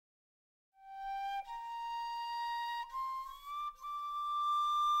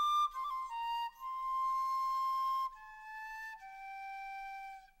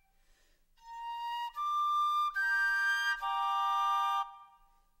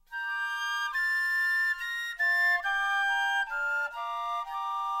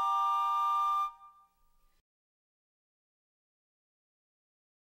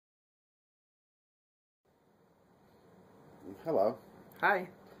Hello. Hi.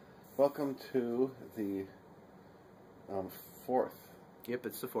 Welcome to the fourth. Yep,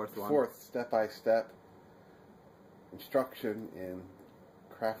 it's the fourth one. Fourth step-by-step instruction in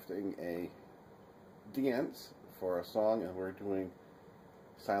crafting a dance for a song, and we're doing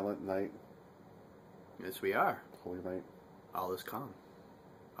Silent Night. Yes, we are. Holy Night. All is calm.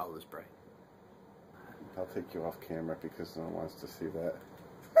 All is bright. I'll take you off camera because no one wants to see that.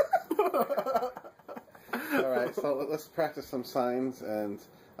 Alright, so let's practice some signs, and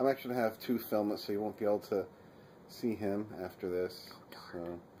I'm actually going to have two film it, so you won't be able to see him after this.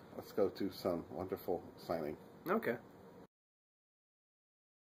 So let's go do some wonderful signing. Okay.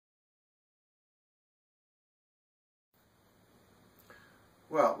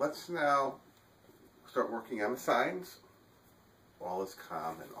 Well, let's now start working on the signs. All is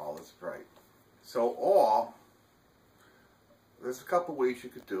calm and all is bright. So all, there's a couple ways you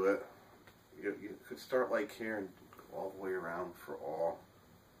could do it. You could start like here and go all the way around for all.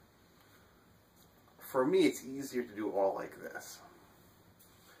 For me, it's easier to do all like this.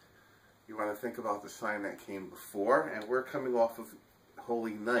 You want to think about the sign that came before, and we're coming off of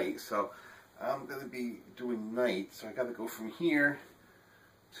Holy Night, so I'm going to be doing night, so I got to go from here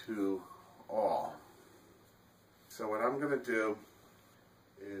to all. So what I'm going to do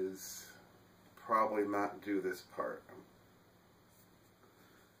is probably not do this part.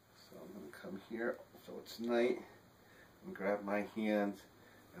 So I'm going to come here, so it's night, and grab my hand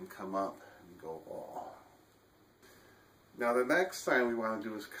and come up and go all. Now the next sign we want to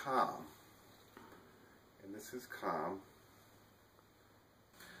do is calm. And this is calm.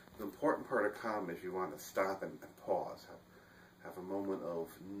 The important part of calm is you want to stop and pause. Have a moment of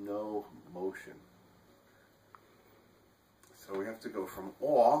no motion. So we have to go from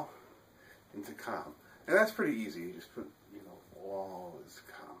all into calm. And that's pretty easy. You just put, all is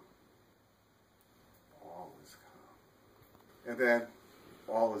calm. All is calm. And then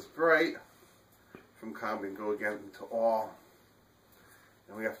all is bright. From calm we can go again into all.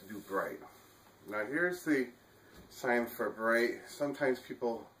 And we have to do bright. Now here's the sign for bright. Sometimes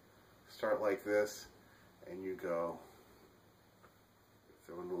people start like this and you go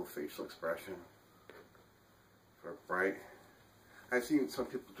throw a little facial expression for bright. I've seen some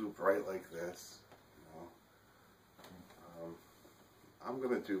people do bright like this. I'm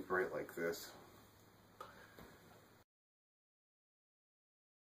going to do bright like this.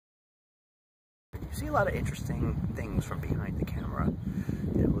 You see a lot of interesting things from behind the camera.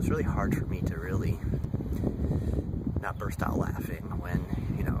 It was really hard for me to really not burst out laughing when,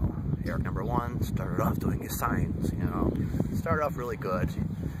 Eric number one started off doing his signs, started off really good,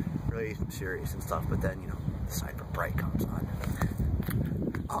 really serious and stuff, but then, the sign for bright comes on.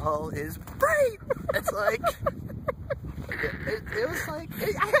 All is bright! It's like, it was like,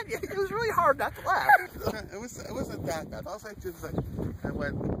 it was really hard not to laugh. It wasn't that bad. All I did was I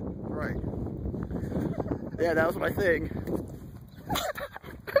went bright. Yeah, that was my thing.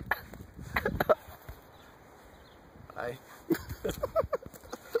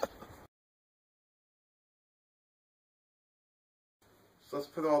 So let's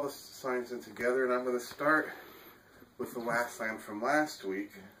put all the signs in together, and I'm going to start with the last sign from last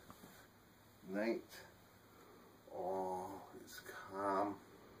week. Night. All is calm.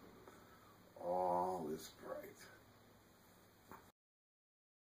 All is bright.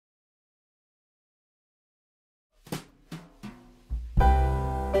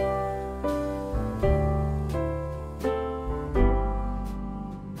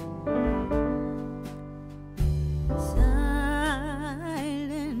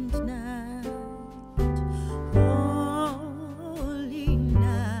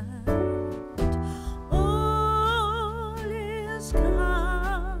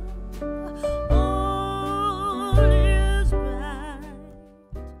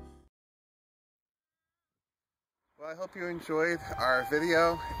 Well, I hope you enjoyed our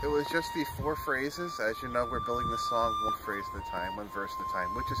video. It was just the 4 phrases. As you know, we're building the song one phrase at a time, one verse at a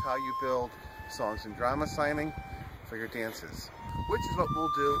time, which is how you build songs and drama signing for your dances, which is what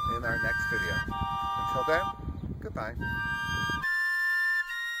we'll do in our next video. Until then, goodbye.